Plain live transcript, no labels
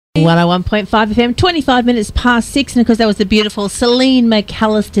101.5 FM, 25 minutes past 6, and of course that was the beautiful Celine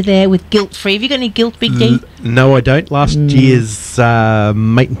McAllister there with Guilt Free. Have you got any guilt, Big D? No, I don't. Last year's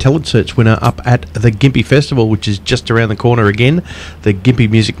Mate and Talent Search winner up at the Gympie Festival, which is just around the corner again, the Gympie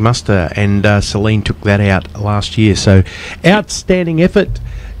Music Muster, and Celine took that out last year. So, outstanding effort.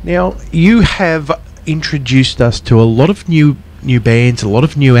 Now, you have introduced us to a lot of new bands, a lot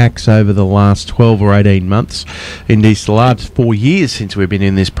of new acts over the last 12 or 18 months. Indeed, the last 4 years since we've been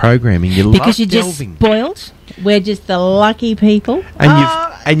in this programming. Because you're just spoiled. We're just the lucky people.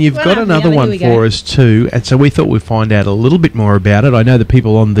 And you've got another one for us too, and so we thought we'd find out a little bit more about it. I know the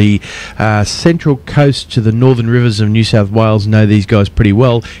people on the central coast to the northern rivers of New South Wales know these guys pretty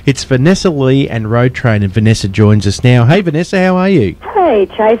well. It's Vanessa Lea and Road Train, and Vanessa joins us now. Hey Vanessa, how are you? Hey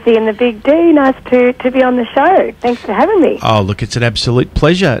Tracy and the Big D, nice to be on the show. Thanks for having me. Oh look, it's an absolute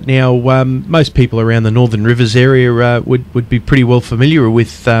pleasure. Now most people around the Northern Rivers area would be pretty well familiar with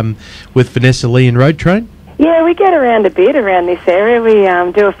Vanessa Lea and Road Train. Yeah, we get around a bit around this area. We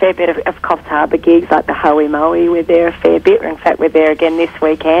do a fair bit of Coffs Harbour gigs, like the Hoey Moey. We're there a fair bit. In fact, we're there again this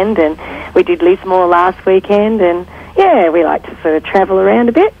weekend, and we did Lismore last weekend, and yeah, we like to sort of travel around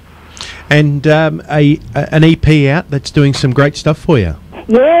a bit. And an EP out that's doing some great stuff for you.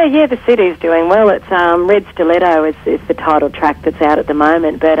 Yeah, the city's doing well. It's Red Stiletto is the title track that's out at the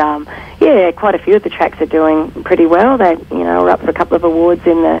moment. But yeah, quite a few of the tracks are doing pretty well. They, were up for a couple of awards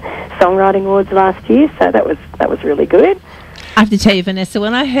in the Songwriting Awards last year, so that was really good. I have to tell you, Vanessa,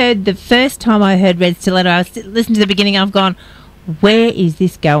 when I heard the first time I heard Red Stiletto, I was listening to the beginning. I've gone, where is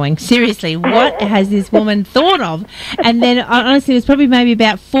this going? Seriously, what has this woman thought of? And then, honestly, it was probably maybe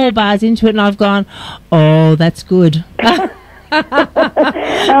about 4 bars into it, and I've gone, oh, that's good.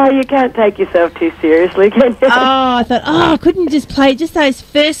 Oh, you can't take yourself too seriously, can you? Oh, I thought, couldn't you just play just those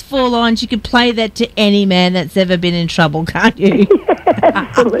first 4 lines? You could play that to any man that's ever been in trouble, can't you? Yeah,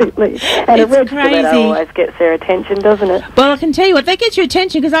 absolutely. And it's a Red crazy. Stiletto always gets their attention, doesn't it? Well, I can tell you what, that gets your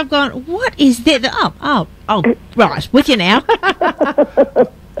attention because I've gone, what is that? Oh, right, with you now.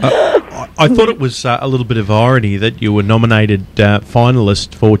 I thought it was a little bit of irony that you were nominated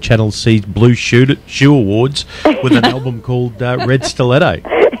finalist for Channel C's Blue Shoe Awards with an album called Red Stiletto.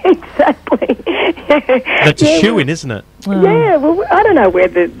 Exactly. That's a shoe-in, isn't it? Wow. Yeah, well, I don't know where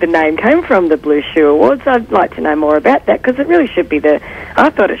the name came from, the Blue Shoe Awards. I'd like to know more about that, because it really should be I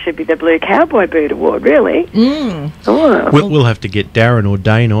thought it should be the Blue Cowboy Boot Award, really. Oh. We'll have to get Darren or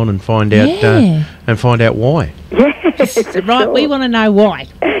Dane on and find out why. Yes, right, sure. We want to know why.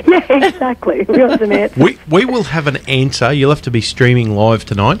 Yeah, exactly. We want some answers. We will have an answer. You'll have to be streaming live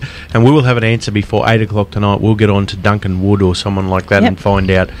tonight, and we will have an answer before 8 o'clock tonight. We'll get on to Duncan Wood or someone like that and find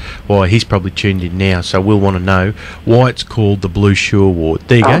out why. He's probably tuned in now, so we'll want to know why it's called the Blue Shoe Award.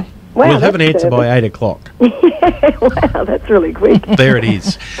 There you go. Wow, we'll have an answer by 8 o'clock. Yeah, wow, that's really quick. There it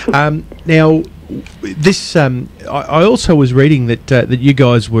is. Now, this I also was reading that you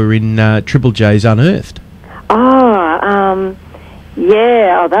guys were in Triple J's Unearthed.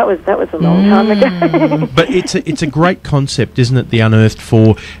 Yeah, that was a long time ago. But it's a great concept, isn't it? The Unearthed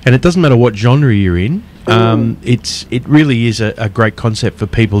and it doesn't matter what genre you're in. It really is a great concept for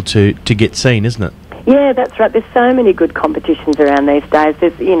people to get seen, isn't it? Yeah, that's right. There's so many good competitions around these days.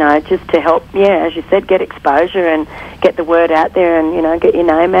 There's, just to help, as you said, get exposure and get the word out there and, get your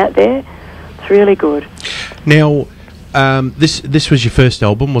name out there. It's really good. Now, this was your first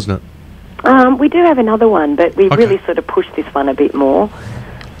album, wasn't it? We do have another one, but we really sort of pushed this one a bit more.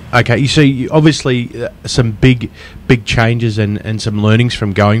 Okay, you see, obviously some big changes and some learnings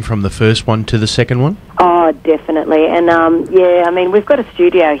from going from the first one to the second one? Oh, definitely. And, we've got a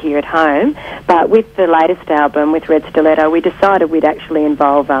studio here at home, but with the latest album, with Red Stiletto, we decided we'd actually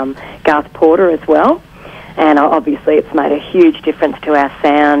involve Garth Porter as well. And obviously it's made a huge difference to our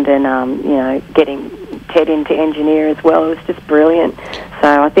sound and, getting Ted in to engineer as well. It was just brilliant.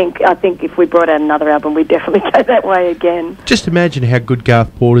 So I think if we brought out another album, we'd definitely go that way again. Just imagine how good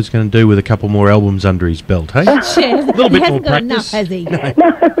Garth Porter's going to do with a couple more albums under his belt, hey? A little bit more practice. Enough, has he?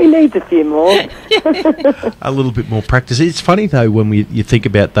 No, he needs a few more. A little bit more practice. It's funny though when you think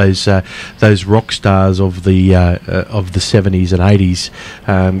about those rock stars of the 70s and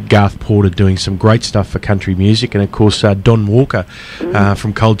 80s. Garth Porter doing some great stuff for country music, and of course Don Walker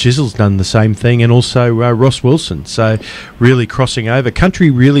from Cold Chisel's done the same thing, and also Ross Wilson. So really crossing over. Country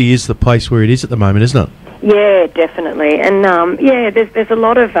really is the place where it is at the moment, isn't it? Yeah, definitely. And there's a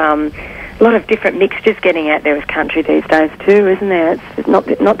lot of different mixtures getting out there with country these days too, isn't there? It's not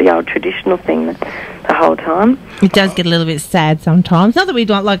the old traditional thing the whole time. It does get a little bit sad sometimes. Not that we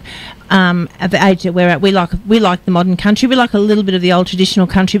don't like at the age that we're at, we like the modern country. We like a little bit of the old traditional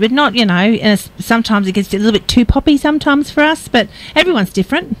country, but not, sometimes it gets a little bit too poppy sometimes for us, but everyone's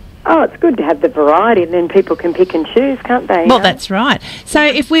different. Oh, it's good to have the variety, and then people can pick and choose, can't they? Well, that's right. So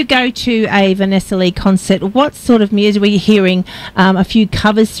if we go to a Vanessa Lea concert, what sort of music? Are we hearing a few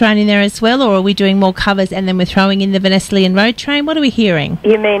covers thrown in there as well, or are we doing more covers and then we're throwing in the Vanessa Lea and Road Train? What are we hearing?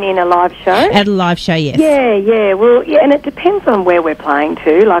 You mean in a live show? At a live show, yes. Yeah. Well, yeah, and it depends on where we're playing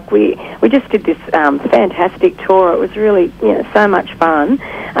to. Like we just did this fantastic tour. It was really so much fun,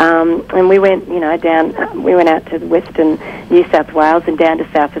 and we went down. We went out to Western New South Wales and down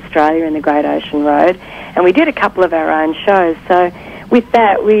to South Australia in the Great Ocean Road, and we did a couple of our own shows. So with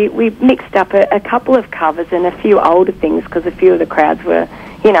that, we mixed up a couple of covers and a few older things because a few of the crowds were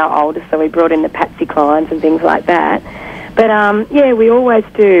older, so we brought in the Patsy Clines and things like that. But we always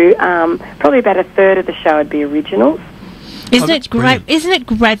do probably about a third of the show would be originals. Isn't it great? Brilliant. Isn't it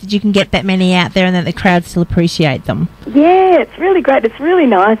great that you can get that many out there and that the crowd still appreciate them? Yeah, it's really great. It's really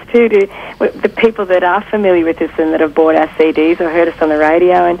nice too the people that are familiar with us and that have bought our CDs or heard us on the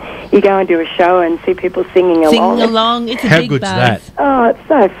radio, and you go and do a show and see people singing along. It's a How big good's buzz. that? Oh, it's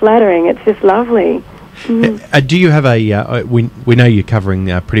so flattering. It's just lovely. Do you have a? We know you're covering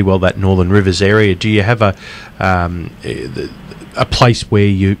pretty well that Northern Rivers area. Do you have a place where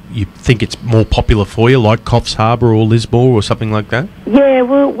you think it's more popular for you, like Coffs Harbour or Lismore or something like that? Yeah,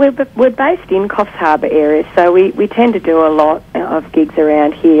 well, we're based in Coffs Harbour area, so we tend to do a lot of gigs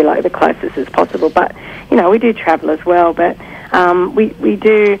around here, like the closest as possible. But we do travel as well. But we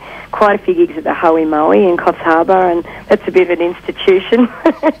do quite a few gigs at the Hoey Moey in Coffs Harbour, and that's a bit of an institution.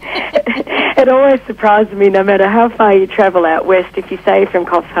 It always surprises me, no matter how far you travel out west, if you say you're from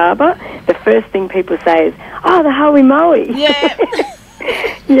Coffs Harbour, the first thing people say is, "Oh, the Hoey Moey."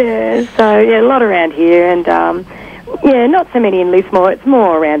 Yeah. So a lot around here, and not so many in Lismore. It's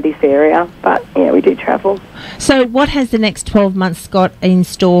more around this area, but we do travel. So what has the next 12 months got in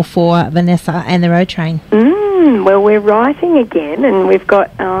store for Vanessa and the Road Train? Well, we're writing again, and we've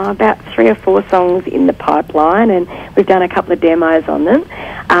got about 3 or 4 songs in the pipeline, and we've done a couple of demos on them.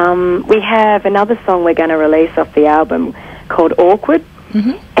 We have another song we're going to release off the album called Awkward,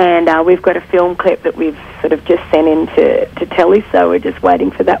 and we've got a film clip that we've sort of just sent in to Telly, so we're just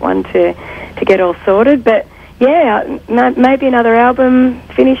waiting for that one to get all sorted. But yeah, maybe another album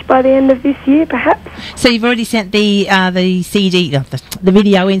finished by the end of this year, perhaps. So you've already sent the CD, the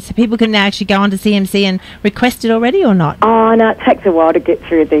video in, so people can now actually go onto CMC and request it already, or not? Oh no, it takes a while to get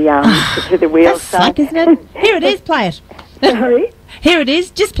through the through the wheels. That's suck, isn't it? Here it is, play it. Sorry? Here it is,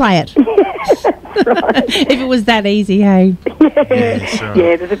 just play it. Right. If it was that easy, hey.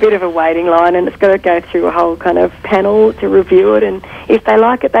 Yeah, there's a bit of a waiting line, and it's got to go through a whole kind of panel to review it, and if they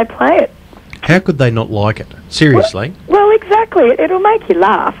like it, they play it. How could they not like it? Seriously? Well, exactly. It'll make you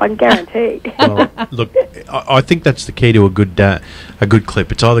laugh, I can guarantee. Well, look, I think that's the key to a good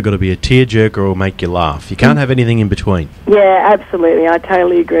clip. It's either got to be a tearjerker or make you laugh. You can't have anything in between. Yeah, absolutely. I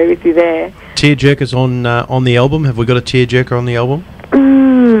totally agree with you there. Tearjerkers on the album? Have we got a tearjerker on the album?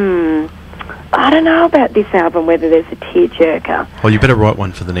 I don't know about this album, whether there's a tearjerker. Well, you better write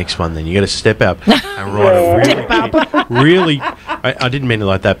one for the next one then. You got to step up and write really, I didn't mean it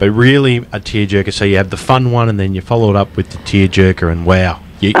like that, but really a tearjerker. So you have the fun one and then you follow it up with the tearjerker, and wow,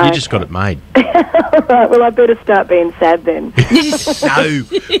 you just got it made. Right, well, I better start being sad then. No,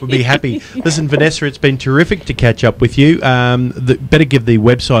 we'll be happy. Listen, Vanessa, it's been terrific to catch up with you. Better give the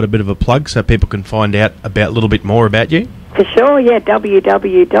website a bit of a plug so people can find out about a little bit more about you. For sure, yeah,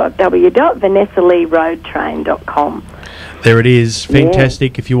 www.vanessalearoadtrain.com. There it is.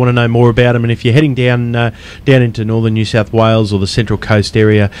 Fantastic. If you want to know more about them, and if you're heading down into northern New South Wales or the Central Coast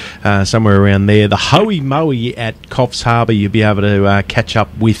area, somewhere around there, the Hoey Moey at Coffs Harbour, you'll be able to catch up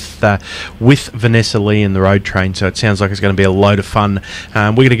with Vanessa Lea and the Road Train. So it sounds like it's going to be a load of fun.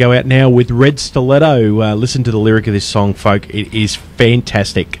 We're going to go out now with Red Stiletto. Listen to the lyric of this song, folk. It is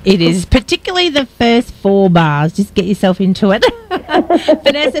fantastic. It is, particularly the first 4 bars. Just get yourself into it.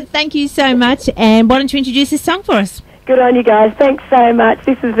 Vanessa, thank you so much. And why don't you introduce this song for us? Good on you guys. Thanks so much.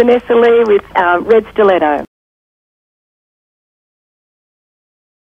 This is Vanessa Lea with Red Stiletto.